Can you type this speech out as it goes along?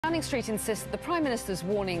Downing Street insists that the Prime Minister's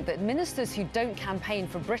warning that ministers who don't campaign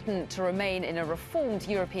for Britain to remain in a reformed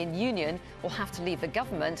European Union will have to leave the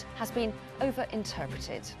government has been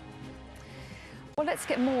over-interpreted. Well, let's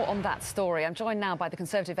get more on that story. I'm joined now by the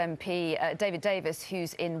Conservative MP, David Davis,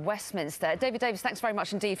 who's in Westminster. David Davis, thanks very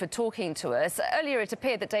much indeed for talking to us. Earlier, it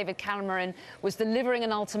appeared that David Cameron was delivering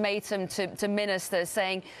an ultimatum to ministers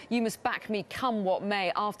saying, you must back me come what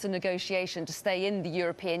may after negotiation to stay in the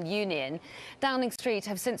European Union. Downing Street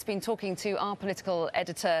have since been talking to our political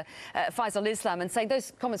editor, Faisal Islam, and saying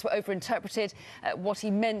those comments were overinterpreted. What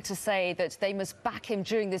he meant to say that they must back him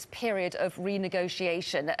during this period of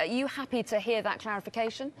renegotiation. Are you happy to hear that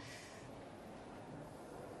clarification?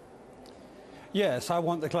 Yes, I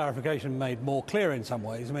want the clarification made more clear in some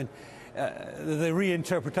ways. I mean, the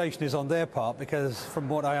reinterpretation is on their part because, from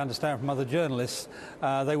what I understand from other journalists,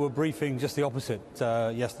 they were briefing just the opposite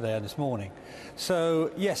yesterday and this morning.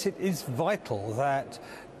 So, yes, it is vital that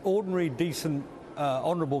ordinary, decent,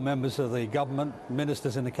 honourable members of the government,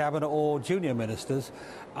 ministers in the cabinet or junior ministers,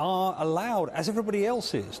 are allowed, as everybody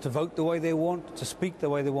else is, to vote the way they want, to speak the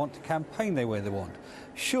way they want, to campaign the way they want.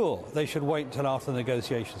 Sure, they should wait until after the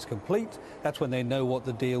negotiations complete. That's when they know what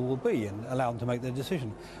the deal will be and allow them to make their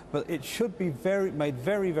decision. But it should be made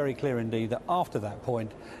very, very clear indeed that after that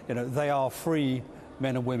point, they are free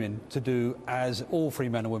men and women to do as all free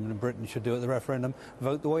men and women in Britain should do at the referendum,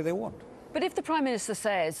 vote the way they want. But if the Prime Minister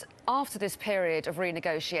says, after this period of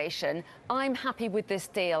renegotiation, I'm happy with this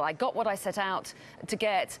deal, I got what I set out to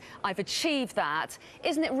get, I've achieved that,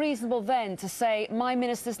 isn't it reasonable then to say, my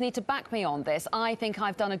ministers need to back me on this? I think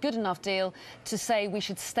I've done a good enough deal to say we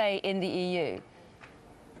should stay in the EU.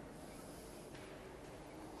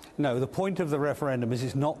 No, the point of the referendum is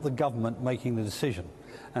it's not the government making the decision,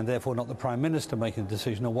 and therefore not the Prime Minister making the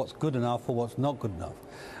decision on what's good enough or what's not good enough.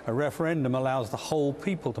 A referendum allows the whole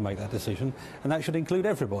people to make that decision, and that should include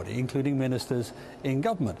everybody, including ministers in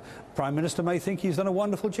government. Prime Minister may think he's done a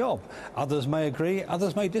wonderful job. Others may agree,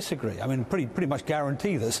 others may disagree. I mean, pretty much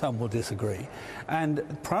guarantee that some will disagree. And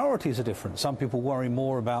priorities are different. Some people worry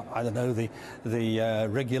more about, I don't know, the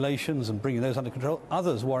regulations and bringing those under control.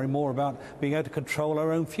 Others worry more about being able to control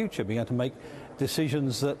our own future, being able to make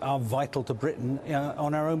decisions that are vital to Britain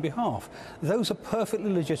on our own behalf. Those are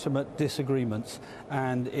perfectly legitimate disagreements,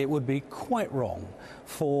 and it would be quite wrong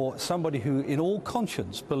for somebody who in all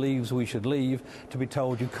conscience believes we should leave to be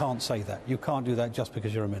told you can't say that, you can't do that just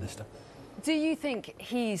because you're a minister. Do you think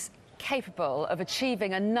he's capable of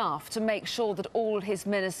achieving enough to make sure that all his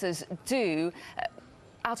ministers do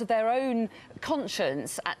out of their own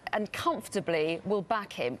conscience and comfortably will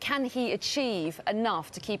back him? Can he achieve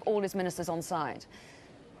enough to keep all his ministers on side?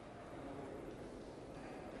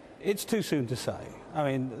 It's too soon to say. I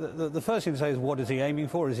mean, the first thing to say is, what is he aiming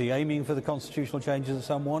for? Is he aiming for the constitutional changes that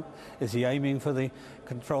some want? Is he aiming for the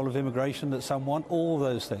control of immigration that some want? All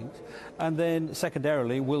those things. And then,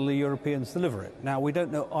 secondarily, will the Europeans deliver it? Now, we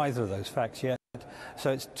don't know either of those facts yet,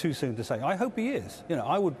 so it's too soon to say. I hope he is.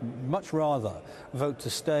 I would much rather vote to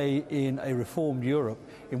stay in a reformed Europe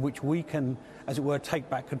in which we can, as it were, take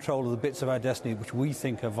back control of the bits of our destiny which we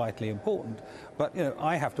think are vitally important. But,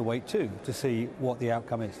 I have to wait too to see what the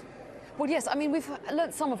outcome is. Well, yes, I mean, we've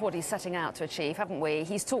learnt some of what he's setting out to achieve, haven't we?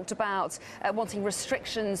 He's talked about wanting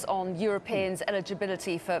restrictions on Europeans'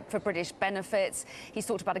 eligibility for British benefits. He's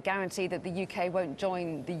talked about a guarantee that the UK won't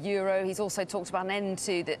join the euro. He's also talked about an end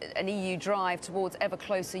to an EU drive towards ever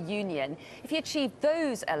closer union. If he achieved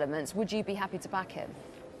those elements, would you be happy to back him?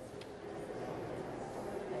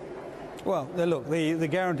 Well, look, the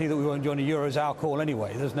guarantee that we won't join the euro is our call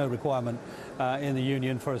anyway. There's no requirement in the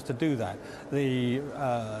union for us to do that. The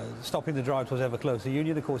stopping the drive towards ever closer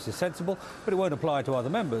union, of course, is sensible, but it won't apply to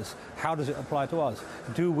other members. How does it apply to us?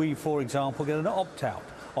 Do we, for example, get an opt-out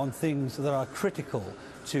on things that are critical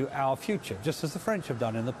to our future, just as the French have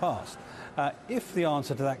done in the past? If the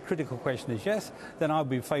answer to that critical question is yes, then I'll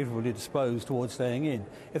be favourably disposed towards staying in.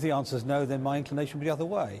 If the answer is no, then my inclination will be the other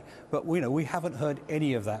way. But we haven't heard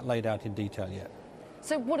any of that laid out in detail yet.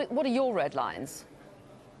 So what are your red lines?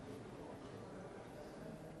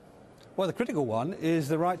 Well, the critical one is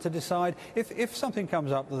the right to decide if something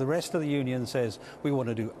comes up that the rest of the union says we want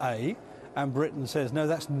to do A, and Britain says, no,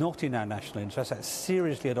 that's not in our national interest, that's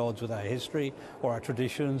seriously at odds with our history or our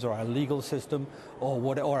traditions or our legal system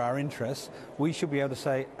or our interests, we should be able to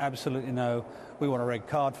say, absolutely no, we want a red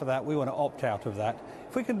card for that, we want to opt out of that.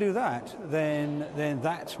 If we can do that, then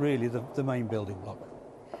that's really the main building block.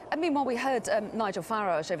 And meanwhile, we heard Nigel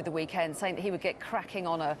Farage over the weekend saying that he would get cracking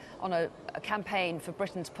on a campaign for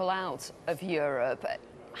Britain to pull out of Europe.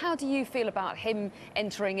 How do you feel about him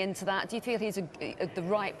entering into that? Do you feel he's the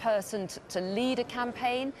right person to lead a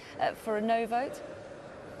campaign for a no vote?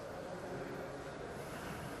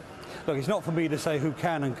 Look, it's not for me to say who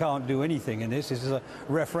can and can't do anything in this. This is a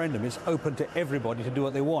referendum. It's open to everybody to do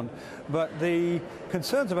what they want. But the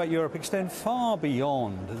concerns about Europe extend far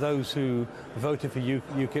beyond those who voted for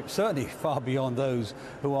UKIP, certainly far beyond those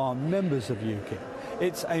who are members of UKIP.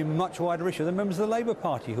 It's a much wider issue. There are members of the Labour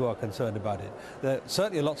Party who are concerned about it. There are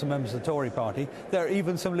certainly lots of members of the Tory Party. There are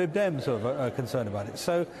even some Lib Dems who are concerned about it.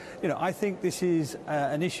 So, you know, I think this is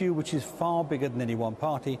an issue which is far bigger than any one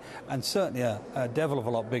party, and certainly a devil of a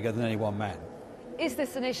lot bigger than any one man. Is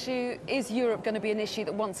this an issue, is Europe going to be an issue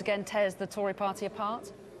that once again tears the Tory party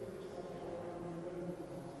apart?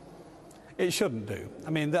 It shouldn't do. I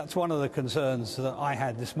mean, that's one of the concerns that I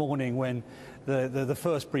had this morning when the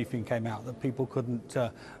first briefing came out, that people couldn't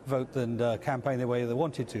vote and campaign the way they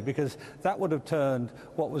wanted to, because that would have turned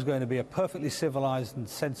what was going to be a perfectly civilised and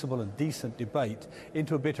sensible and decent debate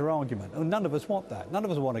into a bitter argument. And none of us want that. None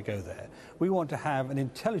of us want to go there. We want to have an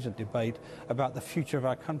intelligent debate about the future of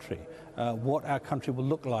our country, what our country will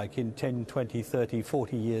look like in 10, 20, 30,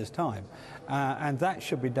 40 years' time. And that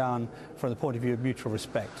should be done from the point of view of mutual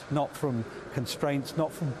respect, not from constraints,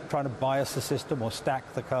 not from trying to bias the system or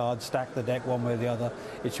stack the cards, stack the deck one way or the other.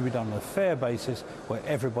 It should be done on a fair basis where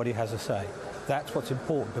everybody has a say. That's what's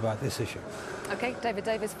important about this issue. OK, David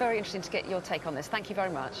Davis, very interesting to get your take on this. Thank you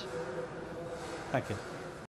very much. Thank you.